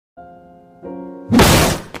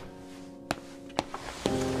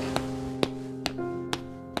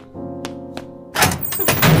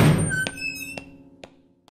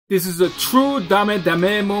This is a true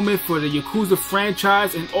dame moment for the Yakuza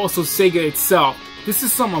franchise and also Sega itself. This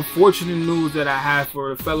is some unfortunate news that I have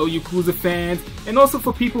for fellow Yakuza fans and also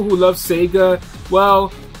for people who love Sega.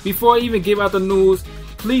 Well, before I even give out the news,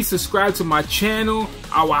 please subscribe to my channel.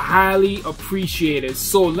 I would highly appreciate it.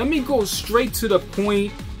 So let me go straight to the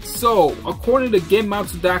point. So, according to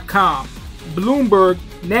GameMount.com, Bloomberg,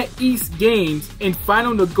 NetEase Games in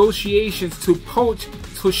final negotiations to poach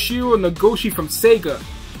Toshihiro Nagoshi from Sega.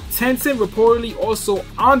 Tencent reportedly also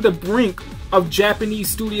on the brink of Japanese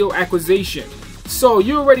studio acquisition. So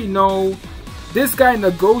you already know, this guy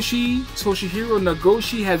Nagoshi, Toshihiro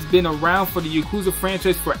Nagoshi, has been around for the Yakuza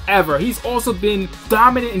franchise forever. He's also been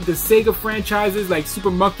dominant in the Sega franchises like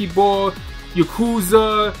Super Monkey Ball,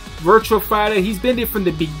 Yakuza, Virtua Fighter. He's been there from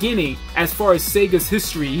the beginning as far as Sega's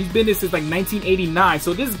history. He's been there since like 1989.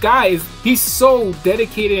 So this guy he's so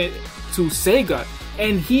dedicated to Sega,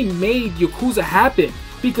 and he made Yakuza happen.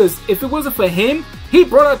 Because if it wasn't for him, he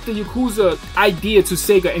brought up the Yakuza idea to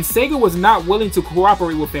Sega, and Sega was not willing to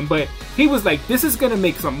cooperate with him, but he was like, this is gonna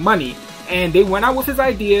make some money. And they went out with his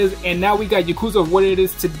ideas, and now we got Yakuza what it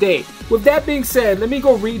is today. With that being said, let me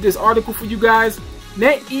go read this article for you guys.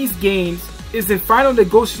 NetEase Games is in final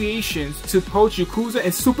negotiations to poach Yakuza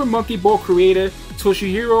and Super Monkey Ball creator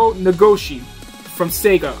Toshihiro Nagoshi from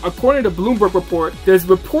Sega. According to Bloomberg report, there's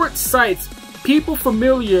report sites people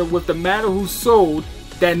familiar with the matter who sold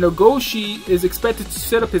that Nagoshi is expected to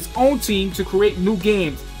set up his own team to create new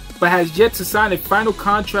games, but has yet to sign a final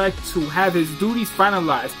contract to have his duties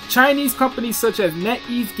finalized. Chinese companies such as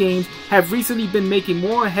NetEase Games have recently been making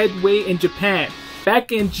more headway in Japan.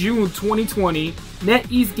 Back in June 2020,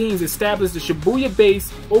 NetEase Games established the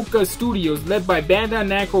Shibuya-based Oka Studios led by Bandai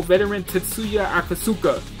Namco veteran Tetsuya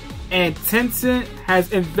Akatsuka, and Tencent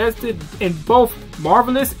has invested in both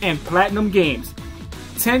Marvelous and Platinum Games.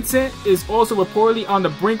 Tencent is also reportedly on the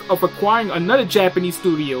brink of acquiring another Japanese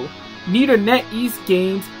studio. Neither NetEase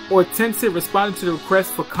Games or Tencent responded to the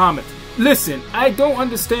request for comment. Listen, I don't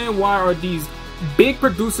understand why are these big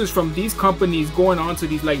producers from these companies going on to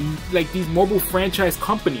these like these mobile franchise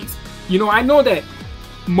companies. You know, I know that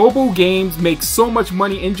mobile games make so much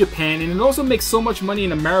money in Japan, and it also makes so much money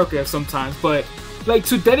in America sometimes, but like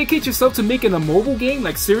to dedicate yourself to making a mobile game,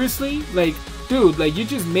 like seriously, like dude, like you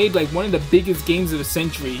just made like one of the biggest games of the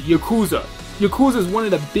century, Yakuza. Yakuza is one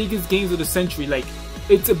of the biggest games of the century. Like,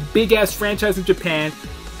 it's a big ass franchise in Japan.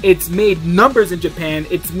 It's made numbers in Japan.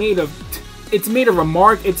 It's made a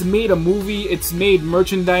remark. It's made a movie. It's made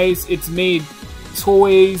merchandise. It's made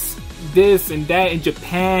toys, this and that in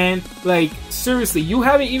Japan. Like, seriously, you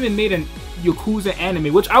haven't even made a Yakuza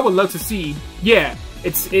anime, which I would love to see. Yeah,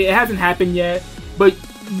 it hasn't happened yet, but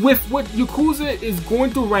with what Yakuza is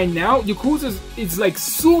going through right now, Yakuza is like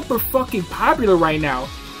super fucking popular right now.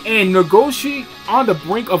 And Nagoshi on the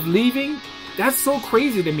brink of leaving, that's so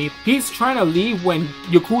crazy to me. He's trying to leave when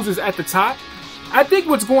Yakuza's at the top. I think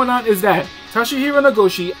what's going on is that Toshihiro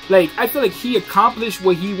Nagoshi, like, I feel like he accomplished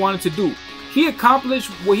what he wanted to do. He accomplished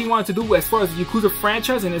what he wanted to do as far as the Yakuza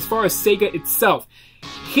franchise and as far as Sega itself.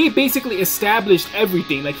 He basically established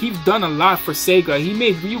everything. Like, he's done a lot for Sega. He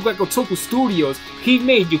made Ryuga Gotoku Studios. He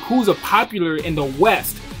made Yakuza popular in the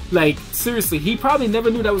West. Like, seriously, he probably never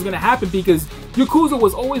knew that was going to happen because Yakuza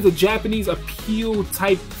was always a Japanese appeal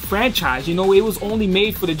type franchise. You know, it was only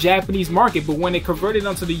made for the Japanese market, but when it converted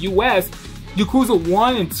onto the US, Yakuza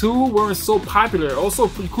 1 and 2 weren't so popular. Also,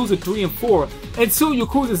 Yakuza 3 and 4. Until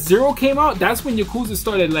Yakuza 0 came out, that's when Yakuza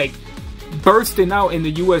started, like, bursting out in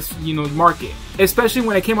the US, you know, market. Especially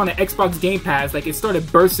when it came on the Xbox Game Pass, like, it started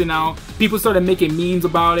bursting out. People started making memes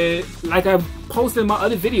about it. Like I've posted in my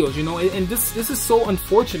other videos, you know, and this is so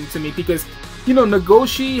unfortunate to me because, you know,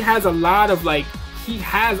 Nagoshi has a lot of, like, he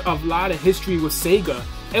has a lot of history with Sega.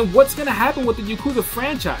 And what's gonna happen with the Yakuza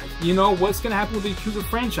franchise? You know, what's gonna happen with the Yakuza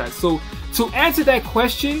franchise? So, to answer that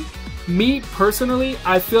question, me personally,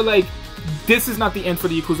 I feel like this is not the end for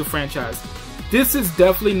the Yakuza franchise. This is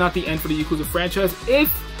definitely not the end for the Yakuza franchise. If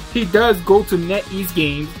he does go to NetEase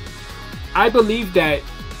Games, I believe that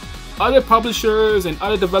other publishers and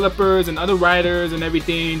other developers and other writers and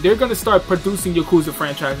everything, they're gonna start producing Yakuza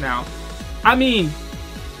franchise now. I mean,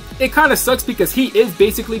 it kind of sucks because he is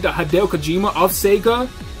basically the Hideo Kojima of Sega.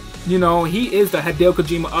 You know, he is the Hideo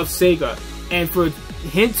Kojima of Sega. And for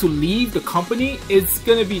him to leave the company, it's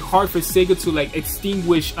gonna be hard for Sega to, like,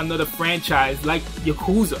 extinguish another franchise like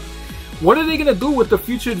Yakuza. What are they gonna do with the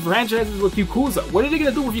future franchises with Yakuza? What are they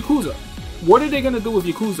gonna do with Yakuza? What are they gonna do with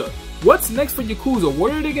Yakuza? What's next for Yakuza?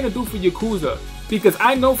 What are they gonna do for Yakuza? Because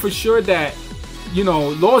I know for sure that, you know,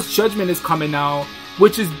 Lost Judgment is coming out,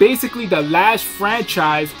 which is basically the last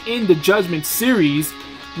franchise in the Judgment series.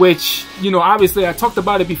 which, you know, obviously I talked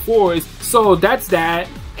about it before. So that's that.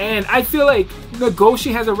 And I feel like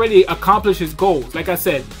Nagoshi has already accomplished his goals, like I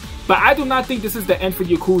said. But I do not think this is the end for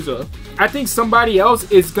Yakuza. I think somebody else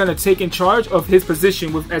is going to take in charge of his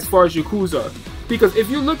position with as far as Yakuza. Because if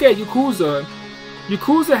you look at Yakuza,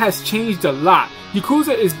 Yakuza has changed a lot.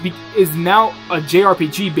 Yakuza is now a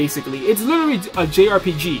JRPG basically. It's literally a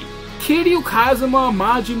JRPG. Kiryu, Kazuma,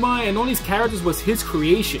 Majima, and all these characters was his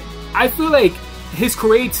creation. I feel like his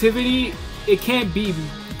creativity, it can't be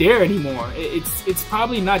there anymore. It's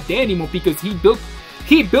probably not there anymore because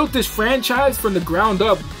he built this franchise from the ground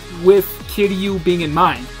up with Kiryu being in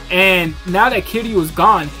mind. And now that Kiryu is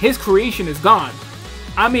gone, his creation is gone.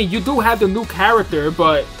 I mean, you do have the new character,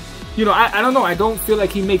 but you know, I don't know. I don't feel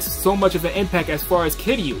like he makes so much of an impact as far as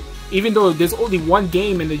Kiryu. Even though there's only one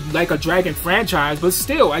game in the Like a Dragon franchise, but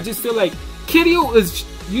still, I just feel like Kiryu is...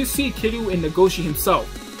 You see Kiryu and Nagoshi himself.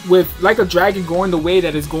 With Like a Dragon going the way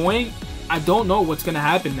that it's going, I don't know what's going to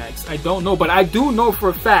happen next. I don't know, but I do know for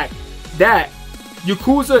a fact that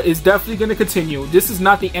Yakuza is definitely going to continue. This is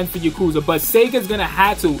not the end for Yakuza, but Sega's going to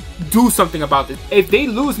have to do something about this. If they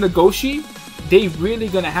lose Nagoshi, they really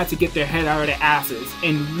going to have to get their head out of their asses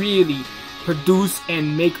and really produce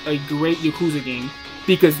and make a great Yakuza game.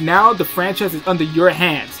 Because now the franchise is under your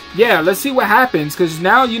hands. Yeah, let's see what happens. Because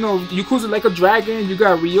now, you know, Yakuza Like a Dragon, you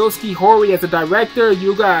got Ryosuke Hori as the director,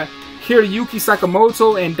 you got Hiroyuki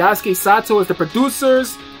Sakamoto and Daisuke Sato as the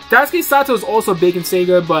producers. Daisuke Sato is also big in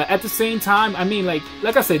Sega, but at the same time, I mean, like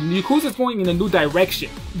I said, Yakuza is going in a new direction.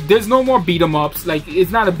 There's no more beat 'em ups. Like,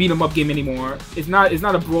 it's not a beat 'em up game anymore. It's not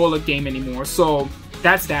a brawler game anymore. So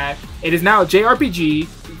that's that. It is now a JRPG.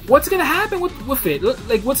 What's gonna happen with it?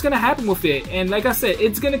 Like, what's gonna happen with it? And like I said,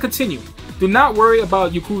 it's gonna continue. Do not worry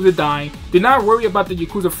about Yakuza dying. Do not worry about the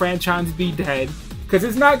Yakuza franchise be dead, because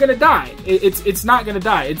it's not gonna die. It's not gonna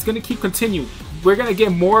die. It's gonna keep continuing. We're gonna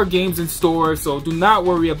get more games in store, so do not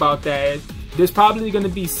worry about that. There's probably gonna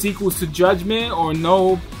be sequels to Judgment, or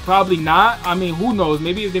no, probably not. I mean, who knows?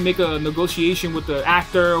 Maybe if they make a negotiation with the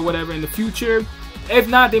actor or whatever in the future. If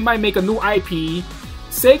not, they might make a new IP.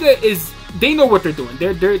 Sega is... They know what they're doing.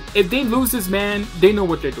 If they lose this man, they know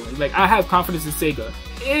what they're doing. Like, I have confidence in Sega.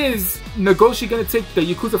 Is Nagoshi gonna take the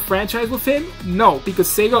Yakuza franchise with him? No, because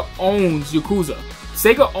Sega owns Yakuza.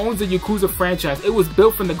 Sega owns the Yakuza franchise. It was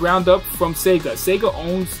built from the ground up from Sega. Sega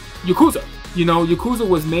owns Yakuza. You know, Yakuza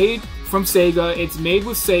was made from Sega. It's made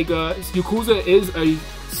with Sega. Yakuza is a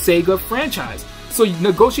Sega franchise. So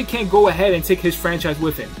Nagoshi can't go ahead and take his franchise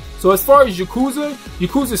with him. So as far as Yakuza,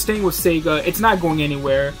 Yakuza's staying with Sega. It's not going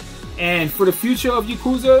anywhere. And for the future of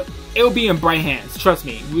Yakuza, it'll be in bright hands. Trust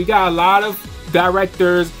me. We got a lot of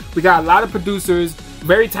directors. We got a lot of producers.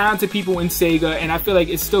 Very talented people in Sega. And I feel like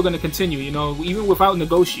it's still going to continue. You know, even without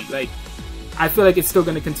Nagoshi. Like, I feel like it's still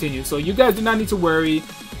going to continue. So you guys do not need to worry.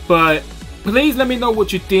 But please let me know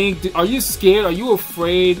what you think. Are you scared? Are you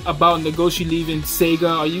afraid about Nagoshi leaving Sega?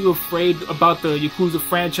 Are you afraid about the Yakuza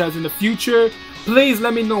franchise in the future? Please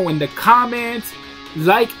let me know in the comments.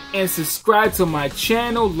 Like and subscribe to my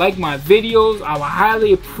channel. Like my videos. I would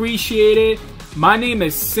highly appreciate it. My name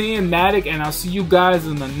is Cinematic, and I'll see you guys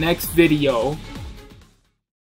in the next video.